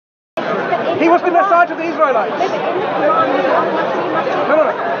He was the Messiah to the Israelites.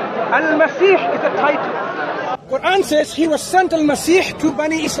 No. Al-Masih is a title. Quran says he was sent al-Masih to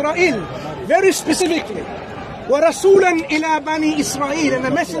Bani Israel, very specifically. وَرَسُولًا إِلَى بَنِي إِسْرَائِيلَ, and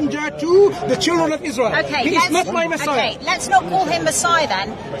a messenger to the children of Israel. Okay, he is not my Messiah. Okay, let's not call him Messiah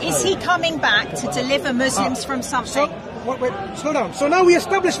then. Is he coming back to deliver Muslims from something? Wait, slow down. So now we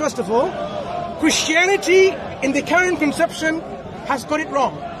establish, first of all, Christianity in the current conception has got it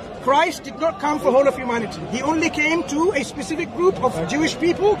wrong. Christ did not come for whole of humanity. He only came to a specific group of Jewish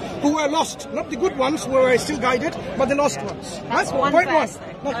people who were lost. Not the good ones who were still guided, but the lost ones. That's one Point verse.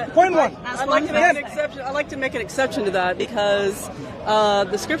 Point one. I'd like to make an exception to that, because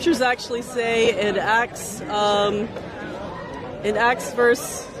the scriptures actually say in Acts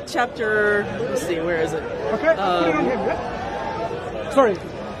verse chapter, let's see, where is it? Okay. Sorry.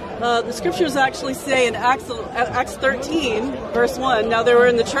 The scriptures actually say in Acts 13, verse 1, now there were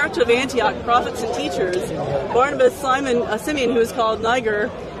in the church of Antioch prophets and teachers, Barnabas, Simeon, who is called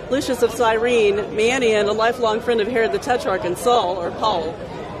Niger, Lucius of Cyrene, Manaen, a lifelong friend of Herod the Tetrarch, and Saul, or Paul.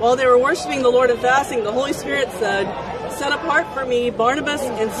 While they were worshiping the Lord and fasting, the Holy Spirit said, set apart for me Barnabas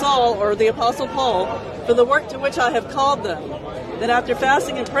and Saul, or the Apostle Paul, for the work to which I have called them. Then after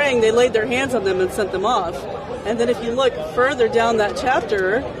fasting and praying, they laid their hands on them and sent them off. And then if you look further down that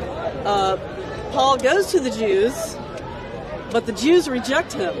chapter, Paul goes to the Jews, but the Jews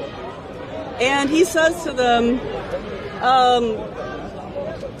reject him. And he says to them,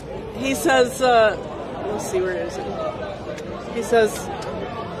 let's see, where is it? It says,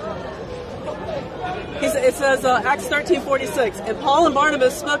 Acts 13:46, and Paul and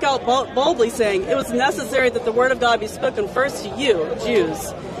Barnabas spoke out boldly, saying, it was necessary that the word of God be spoken first to you,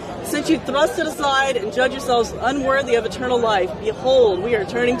 Jews. Since you thrust it aside and judge yourselves unworthy of eternal life, behold, we are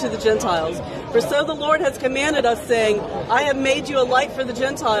turning to the Gentiles. For so the Lord has commanded us, saying, I have made you a light for the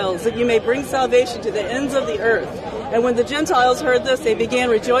Gentiles, that you may bring salvation to the ends of the earth. And when the Gentiles heard this, they began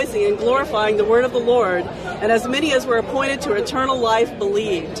rejoicing and glorifying the word of the Lord. And as many as were appointed to eternal life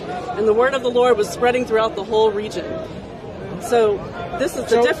believed. And the word of the Lord was spreading throughout the whole region. So this is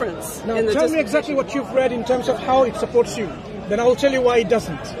the difference. Now tell me exactly what you've read in terms of how it supports you. Then I'll tell you why it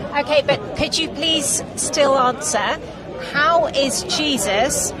doesn't. Okay, but could you please still answer, how is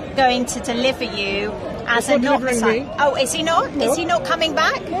Jesus going to deliver you as a non-Messiah? Oh, is he not? No. Is he not coming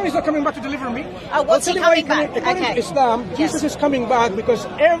back? No, he's not coming back to deliver me. Oh, what's he coming back? According to Islam, Jesus is coming back because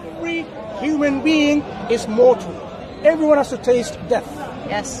every human being is mortal. Everyone has to taste death.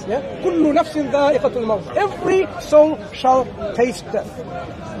 Yes. Yeah? كُلُّ نَفْسٍ ذَائِقَةُ الْمَوْتِ. Every soul shall taste death.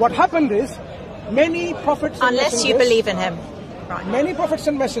 What happened is, many prophets and unless you believe in him. Right. Many prophets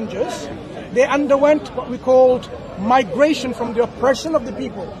and messengers, they underwent what we called migration from the oppression of the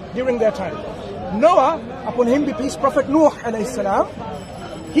people during their time. Noah, upon him be peace, Prophet Nuh alayhi salam,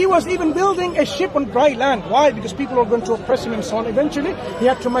 he was even building a ship on dry land. Why? Because people were going to oppress him and so on. Eventually, he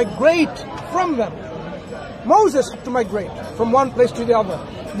had to migrate from them. Moses had to migrate from one place to the other.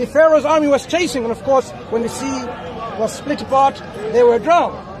 The Pharaoh's army was chasing, and of course, when the sea was split apart, they were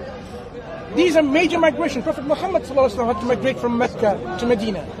drowned. These are major migration. Prophet Muhammad had to migrate from Mecca to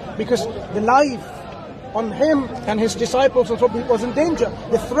Medina because the life on him and his disciples was in danger.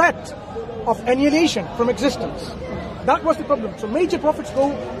 The threat of annihilation from existence. That was the problem. So major prophets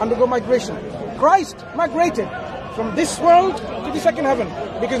undergo migration. Christ migrated from this world to the second heaven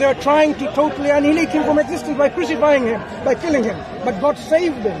because they were trying to totally annihilate him from existence by crucifying him, by killing him. But God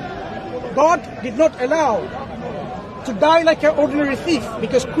saved him. God did not allow to die like an ordinary thief,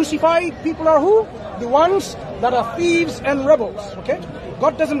 because crucified people are who? The ones that are thieves and rebels, okay?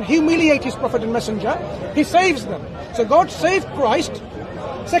 God doesn't humiliate his prophet and messenger, he saves them. So God saved Christ,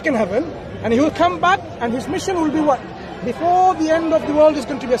 second heaven, and he will come back, and his mission will be what? Before the end of the world is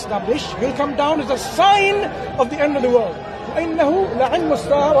going to be established, he'll come down as a sign of the end of the world.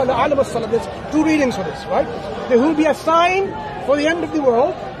 There's two readings for this, right? There will be a sign for the end of the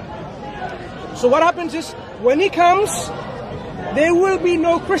world. So what happens is, when he comes, there will be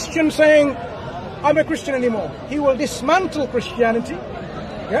no Christian saying, I'm a Christian anymore. He will dismantle Christianity,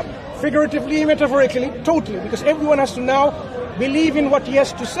 figuratively, metaphorically, totally, because everyone has to now believe in what he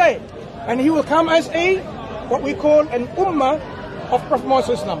has to say. And he will come as what we call an ummah of Prophet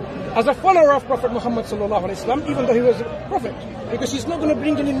Muhammad, as a follower of Prophet Muhammad, even though he was a prophet, because he's not going to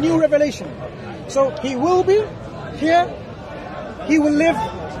bring any new revelation. So he will be here, he will live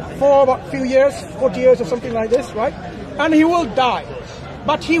for about a few years, 40 years or something like this, right? And he will die.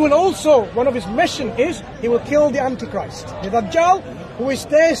 But he will also, one of his mission is, he will kill the Antichrist. The Dajjal, who is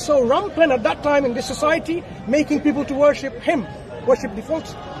there so rampant at that time in this society, making people to worship him, worship the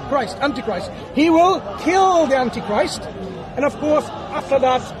false Christ, Antichrist. He will kill the Antichrist. And of course, after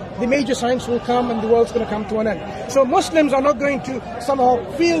that, the major signs will come and the world's going to come to an end. So Muslims are not going to somehow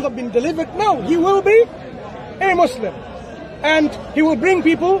feel they've been delivered. No, he will be a Muslim. And he will bring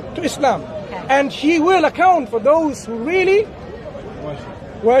people to Islam. And he will account for those who really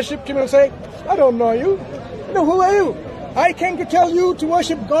worshipped him and say, I don't know you. No, who are you? I came to tell you to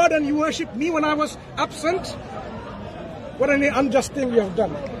worship God and you worship me when I was absent. What an unjust thing you have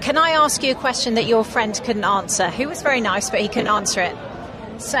done. Can I ask you a question that your friend couldn't answer? He was very nice, but he couldn't answer it.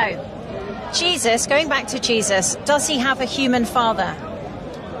 So, Jesus, going back to Jesus, does he have a human father?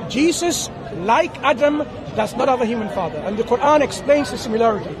 Jesus, like Adam, does not have a human father. And the Quran explains the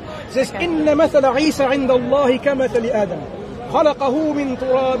similarity. It says, إِنَّ مَثَلَ عِيسَى عِنْدَ اللَّهِ كَمَثَلِ آدَمَ خَلَقَهُ مِنْ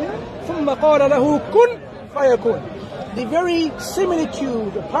تُرَابٍ ثُمَّ قَالَ لَهُ كُنْ فَيَكُنْ. The very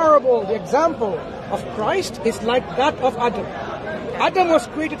similitude, the parable, the example of Christ is like that of Adam. Adam was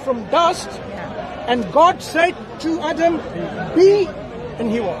created from dust, and God said to Adam, be,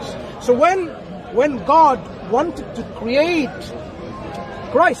 and he was. So when God wanted to create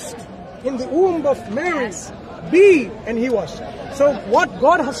Christ in the womb of Mary, be, and he was. So what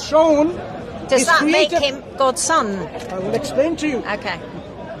God has shown does that make him God's son? I will explain to you. Okay.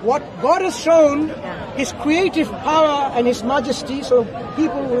 What God has shown, his creative power and his majesty, so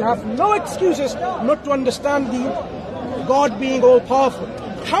people will have no excuses not to understand the God being all-powerful.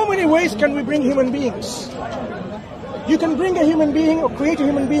 How many ways can we bring human beings? You can bring a human being or create a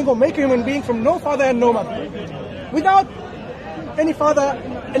human being or make a human being from no father and no mother. Without any father,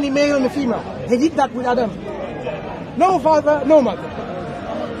 any male and a female. He did that with Adam. No father, no mother.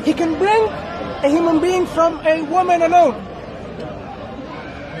 He can bring a human being from a woman alone.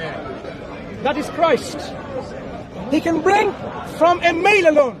 That is Christ. He can bring from a male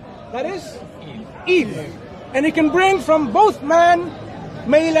alone. That is Eve. And he can bring from both man,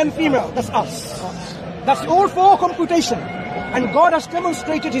 male and female. That's us. That's all for computation. And God has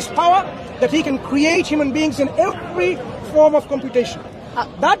demonstrated his power that he can create human beings in every form of computation.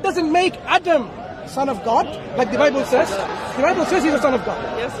 That doesn't make Adam son of God, like the Bible says. The Bible says he's a son of God.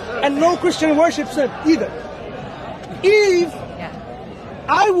 Yes. And no Christian worships him either. Eve,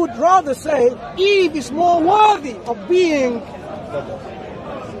 I would rather say Eve is more worthy of being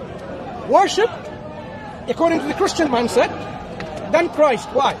worshipped, according to the Christian mindset, than Christ.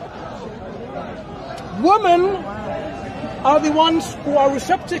 Why? Women are the ones who are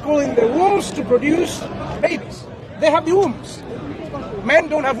receptacle in their wombs to produce babies. They have the wombs. Men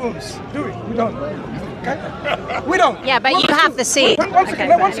don't have wombs, do we? We don't. Okay? We don't. Yeah, but you have the seed. One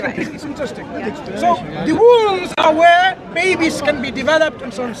second, please. It's interesting. So the wombs are where babies can be developed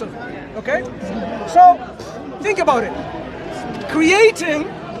and so on and so forth. Okay? So think about it. Creating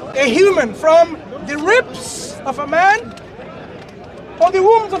a human from the ribs of a man or the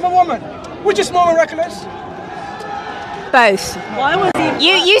wombs of a woman, which is more miraculous? Both. Why was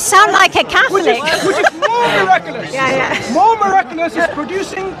he? You sound like a Catholic. Which is more miraculous. More miraculous is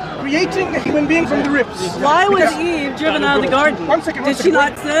creating a human being from the ribs. Why was Eve driven out of the garden? One second. Did she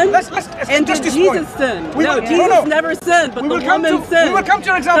not sin? And did Jesus sin? No, Jesus never sinned, but the woman sinned. We will come to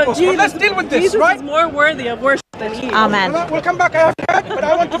your examples. So Let's deal with this, Jesus right? is more worthy of worship than Eve. Amen. We'll come back after that, but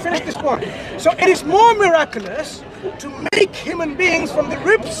I want to finish this point. So it is more miraculous to make human beings from the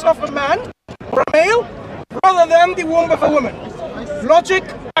ribs of a man or a male rather than the womb of a woman. Logic,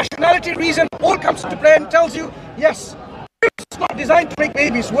 rationality, reason all comes into play and tells you, yes, it's not designed to make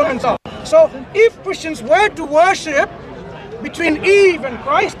babies, women are. So if Christians were to worship between Eve and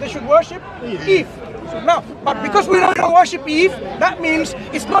Christ, they should worship Eve. Now, but because we don't worship Eve, that means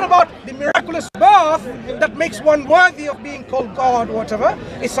it's not about the miraculous birth that makes one worthy of being called God or whatever.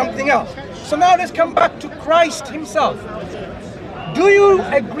 It's something else. So now let's come back to Christ himself. Do you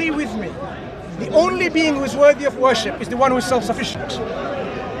agree with me? The only being who is worthy of worship is the one who is self-sufficient.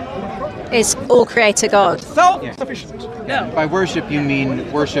 It's all creator God. Self-sufficient. Yeah. By worship, you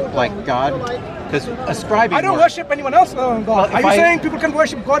mean worship like God? Because ascribing... I don't worship anyone else other than God. Are you saying people can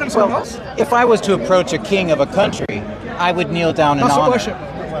worship God and someone else? If I was to approach a king of a country, I would kneel down and honor. That's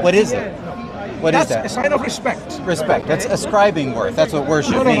worship. What is it? What is that? That's a sign of respect. Respect. That's ascribing worth. That's what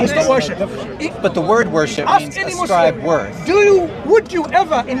worship means. No, it's not worship. But the word worship means ascribe worth. Would you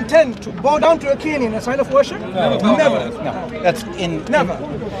ever intend to bow down to a king in a sign of worship? No. Never. No. That's in... Never.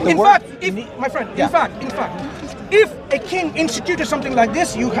 In fact, if a king instituted something like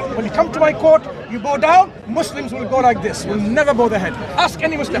this, when you come to my court, you bow down, Muslims will go like this. Will never bow their head. Ask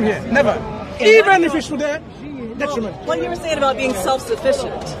any Muslim here. Never. Even if it's to their detriment. What you were saying about being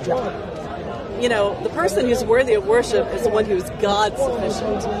self-sufficient. the person who's worthy of worship is the one who's God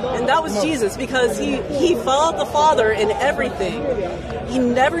sufficient. And that was Jesus, because he followed the Father in everything. He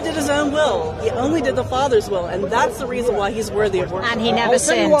never did his own will. He only did the Father's will. And that's the reason why he's worthy of worship. And he never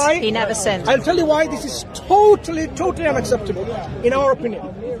sinned. He never sinned. I'll tell you why this is totally unacceptable, in our opinion.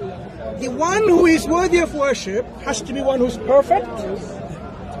 The one who is worthy of worship has to be one who's perfect,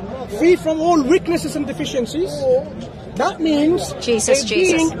 free from all weaknesses and deficiencies. That means Jesus.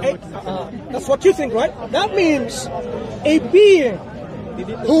 That's what you think, right? That means a being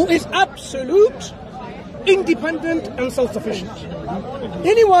who is absolute, independent, and self-sufficient.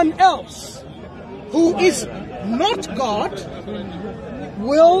 Anyone else who is not God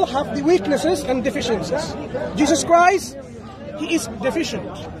will have the weaknesses and deficiencies. Jesus Christ, he is deficient.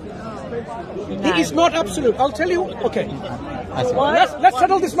 He is not absolute. I'll tell you. Okay. Let's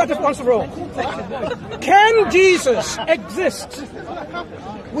settle this matter once for all. Can Jesus exist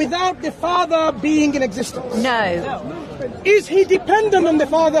without the Father being in existence? No. Is he dependent on the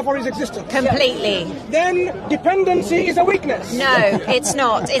Father for his existence? Completely. Then dependency is a weakness. No, it's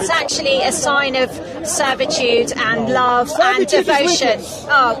not. It's actually a sign of servitude and love Servitude and devotion.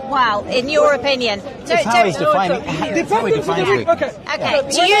 Oh, wow. In your opinion. How he's defining weakness. Okay. Okay.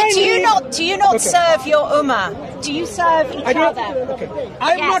 Do you not serve your ummah? Do you serve each other? Okay.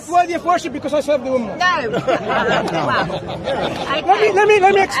 I'm not worthy of worship because I serve the ummah. No. Wow. Okay. Let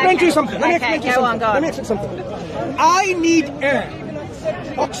me explain to you something. Go on. Let me explain something. I need air,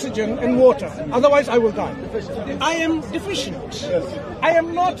 oxygen, and water. Otherwise, I will die. I am deficient. I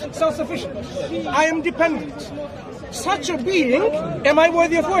am not self-sufficient. I am dependent. Such a being, am I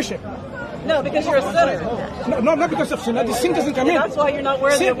worthy of worship? No, because you're a sinner. No, not because of sin. The sin doesn't come in. That's why you're not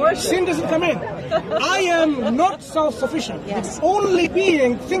worthy of worship. Sin doesn't come in. I am not self-sufficient. Yes. The only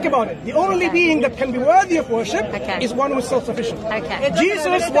being, think about it, the only being that can be worthy of worship is one who is self-sufficient. Okay.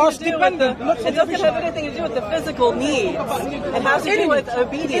 Jesus was dependent. It doesn't have anything to do with the physical needs. It has to do with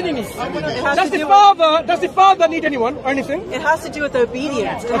obedience. Does the Father need anyone or anything? It has to do with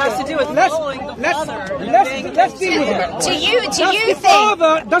obedience. It has to do with following the Father. Let's deal with it. Do you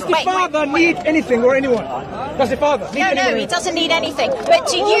think? Does the Father need anything or anyone? Does the Father need anything? No, he doesn't need anything. But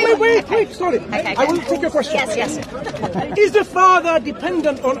do you... Wait, slowly. Okay. I will take your question. Yes. Is the Father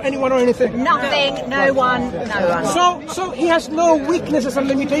dependent on anyone or anything? Nothing, no one. So he has no weaknesses and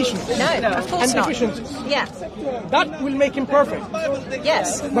limitations. No, of course and not. deficiencies. Yeah. That will make him perfect.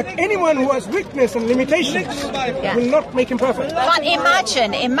 Yes. But anyone who has weakness and limitations will not make him perfect. But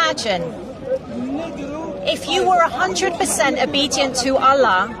imagine, if you were 100% obedient to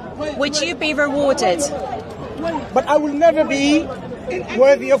Allah, would you be rewarded? But I will never be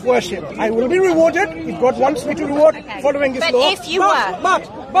worthy of worship. I will be rewarded if God wants me to reward following His law. But if you were...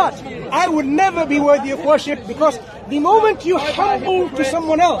 But I would never be worthy of worship, because the moment you humble to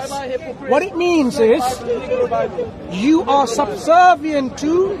someone else, what it means is you are subservient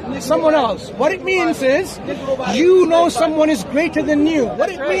to someone else. What it means is you know someone is greater than you. What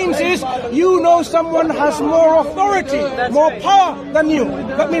it means is you know someone has more authority, more power than you.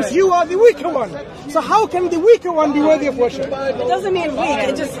 That means you are the weaker one. So how can the weaker one be worthy of worship? It doesn't mean weak.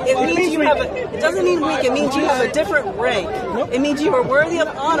 It means you have. It doesn't mean weak. It means you have a different rank. It means you are worthy of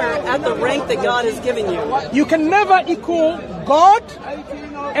honor at the rank that God has given you. You can never equal God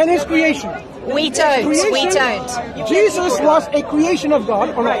and His creation. We don't. Jesus was a creation of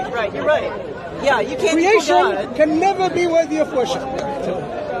God. Right. You're right. Yeah, you can't. Creation can never be worthy of worship.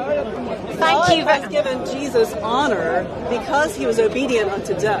 Thank you. God has given Jesus honor because He was obedient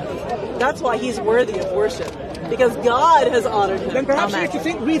unto death. That's why He's worthy of worship. Because God has honored Him. Then perhaps we need to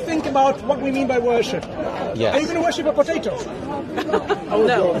rethink about what we mean by worship. Yes. Are you going to worship a potato?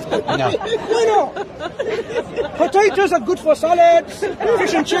 No. Why not? Potatoes are good for salads,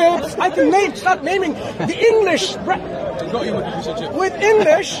 fish and chips. I can start naming the English. With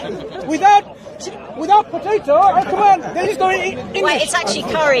English, without potato, come on, there is no English. Well, it's actually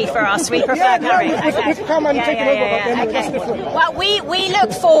curry for us. We prefer curry. We've come and taken over. That's different. Well, we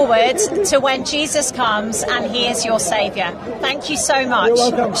look forward to when Jesus comes and He is your Saviour. Thank you so much.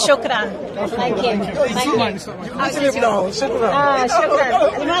 You're welcome. Shukran. Thank you. Shukran.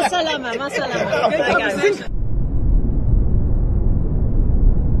 Ma salama. Good to go.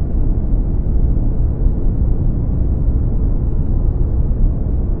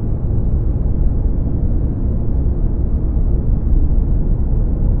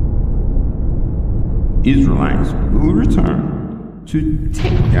 Israelites will return to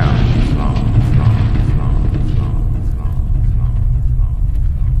take down Islam.